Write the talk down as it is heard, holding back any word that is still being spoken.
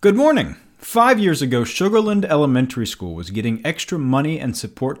Good morning! 5 years ago, Sugarland Elementary School was getting extra money and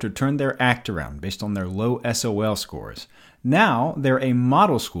support to turn their act around based on their low SOL scores. Now, they're a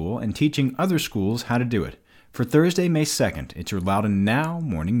model school and teaching other schools how to do it. For Thursday, May 2nd, it's your Loudon Now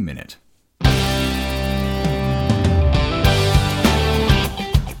Morning Minute.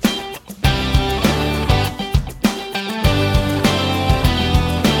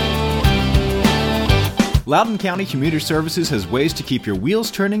 Loudoun County Commuter Services has ways to keep your wheels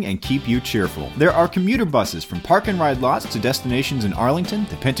turning and keep you cheerful. There are commuter buses from park and ride lots to destinations in Arlington,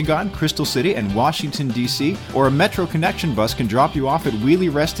 the Pentagon, Crystal City, and Washington, D.C., or a Metro Connection bus can drop you off at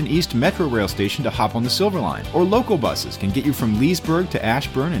Wheelie-Reston East Metro Rail Station to hop on the Silver Line. Or local buses can get you from Leesburg to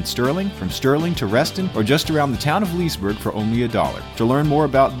Ashburn and Sterling, from Sterling to Reston, or just around the town of Leesburg for only $1. To learn more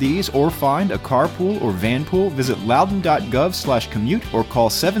about these or find a carpool or van pool, visit loudoun.gov/commute or call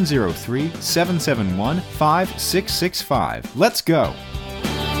 703-771-5665. Let's go!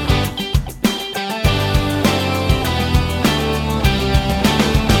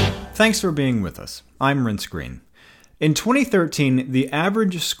 Thanks for being with us. I'm Rince Green. In 2013, the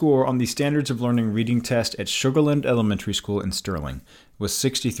average score on the Standards of Learning reading test at Sugarland Elementary School in Sterling was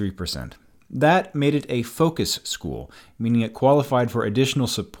 63%. That made it a focus school, meaning it qualified for additional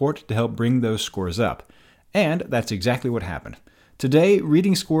support to help bring those scores up. And that's exactly what happened. Today,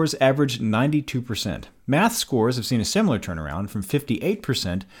 reading scores average 92%. Math scores have seen a similar turnaround from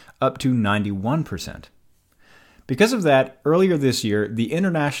 58% up to 91%. Because of that, earlier this year, the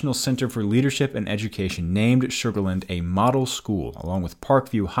International Center for Leadership and Education named Sugarland a model school, along with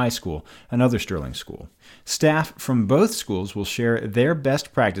Parkview High School, another Sterling school. Staff from both schools will share their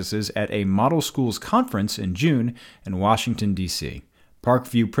best practices at a Model Schools Conference in June in Washington, D.C.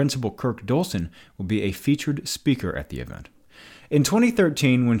 Parkview Principal Kirk Dolson will be a featured speaker at the event. In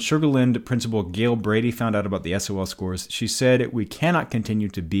 2013, when Sugarland Principal Gail Brady found out about the SOL scores, she said, "We cannot continue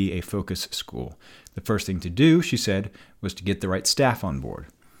to be a focus school. The first thing to do," she said, "was to get the right staff on board."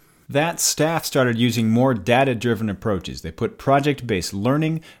 That staff started using more data-driven approaches. They put project-based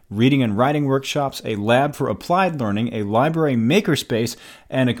learning, reading and writing workshops, a lab for applied learning, a library makerspace,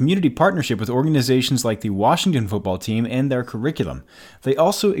 and a community partnership with organizations like the Washington football team and their curriculum. They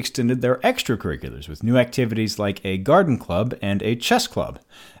also extended their extracurriculars with new activities like a garden club and a chess club.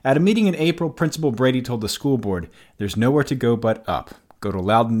 At a meeting in April, Principal Brady told the school board, "There's nowhere to go but up." Go to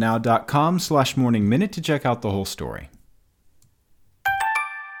loudounnow.com/morningminute to check out the whole story.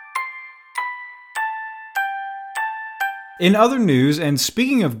 In other news, and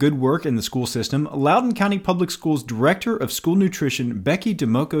speaking of good work in the school system, Loudoun County Public Schools Director of School Nutrition Becky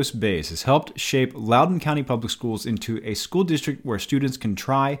DeMocos Bays has helped shape Loudoun County Public Schools into a school district where students can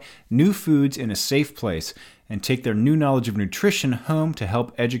try new foods in a safe place and take their new knowledge of nutrition home to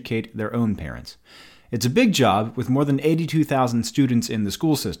help educate their own parents. It's a big job with more than 82,000 students in the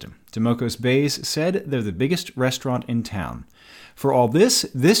school system. DeMocos Bays said they're the biggest restaurant in town. For all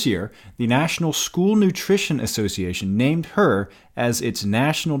this year, the National School Nutrition Association named her as its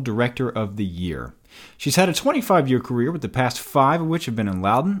National Director of the Year. She's had a 25-year career, with the past 5 of which have been in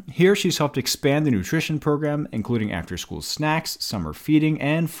Loudoun. Here, she's helped expand the nutrition program, including after-school snacks, summer feeding,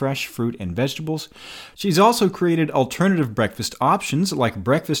 and fresh fruit and vegetables. She's also created alternative breakfast options like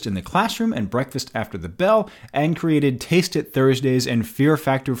breakfast in the classroom and breakfast after the bell, and created Taste It Thursdays and Fear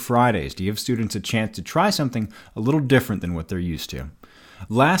Factor Fridays to give students a chance to try something a little different than what they're used to.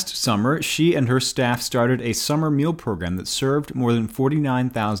 Last summer, she and her staff started a summer meal program that served more than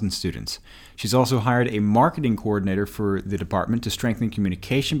 49,000 students. She's also hired a marketing coordinator for the department to strengthen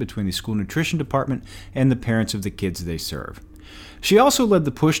communication between the school nutrition department and the parents of the kids they serve. She also led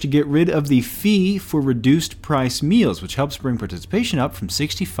the push to get rid of the fee for reduced price meals, which helps bring participation up from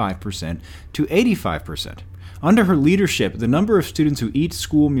 65% to 85%. Under her leadership, the number of students who eat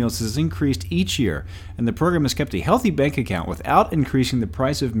school meals has increased each year, and the program has kept a healthy bank account without increasing the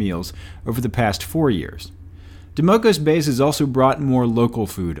price of meals over the past 4 years. DeMocos Bays has also brought more local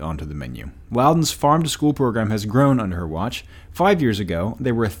food onto the menu. Loudoun's farm-to-school program has grown under her watch. 5 years ago,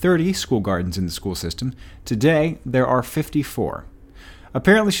 there were 30 school gardens in the school system. Today, there are 54.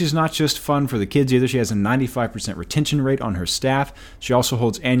 Apparently, she's not just fun for the kids either. She has a 95% retention rate on her staff. She also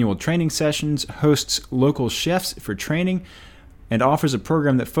holds annual training sessions, hosts local chefs for training, and offers a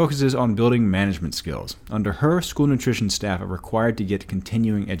program that focuses on building management skills. Under her, school nutrition staff are required to get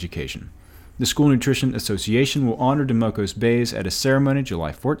continuing education. The School Nutrition Association will honor DeMocos Bays at a ceremony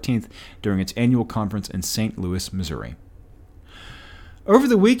July 14th during its annual conference in St. Louis, Missouri. Over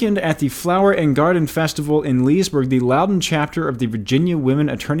the weekend at the Flower and Garden Festival in Leesburg, the Loudoun chapter of the Virginia Women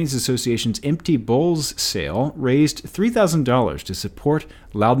Attorneys Association's Empty Bowls sale raised $3,000 to support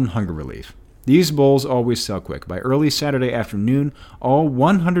Loudoun Hunger Relief. These bowls always sell quick. By early Saturday afternoon, all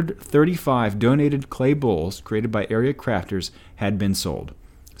 135 donated clay bowls created by area crafters had been sold.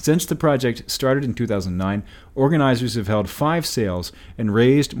 Since the project started in 2009, organizers have held 5 sales and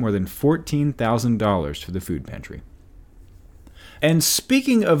raised more than $14,000 for the food pantry. And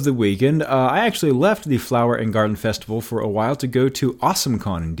speaking of the weekend, I actually left the Flower and Garden Festival for a while to go to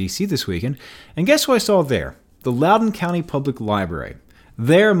AwesomeCon in D.C. this weekend. And guess who I saw there? The Loudoun County Public Library.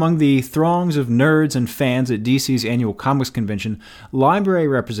 There, among the throngs of nerds and fans at DC's annual comics convention, library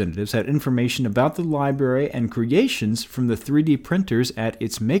representatives had information about the library and creations from the 3D printers at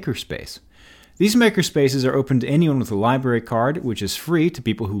its makerspace. These makerspaces are open to anyone with a library card, which is free to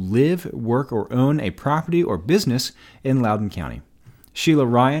people who live, work, or own a property or business in Loudoun County. Sheila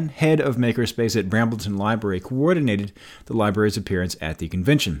Ryan, head of Makerspace at Brambleton Library, coordinated the library's appearance at the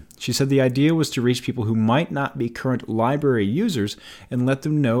convention. She said the idea was to reach people who might not be current library users and let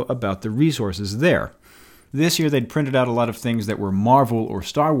them know about the resources there. This year they'd printed out a lot of things that were Marvel or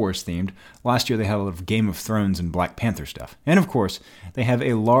Star Wars themed. Last year they had a lot of Game of Thrones and Black Panther stuff. And of course, they have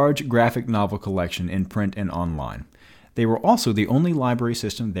a large graphic novel collection in print and online. They were also the only library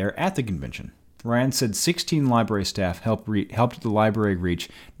system there at the convention. Ryan said 16 library staff helped the library reach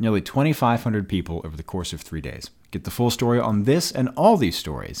nearly 2,500 people over the course of 3 days. Get the full story on this and all these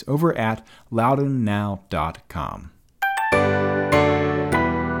stories over at loudounnow.com.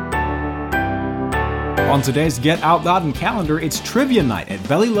 On today's Get Out Loudoun calendar, it's Trivia Night at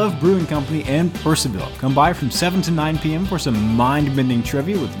Belly Love Brewing Company in Purcellville. Come by from 7 to 9 p.m. for some mind-bending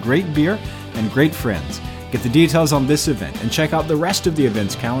trivia with great beer and great friends. Get the details on this event and check out the rest of the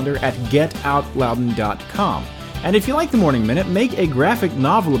events calendar at getoutloudoun.com. And if you like the Morning Minute, make a graphic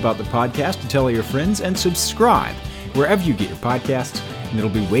novel about the podcast to tell your friends and subscribe wherever you get your podcasts, and it'll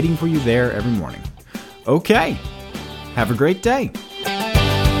be waiting for you there every morning. Okay, have a great day.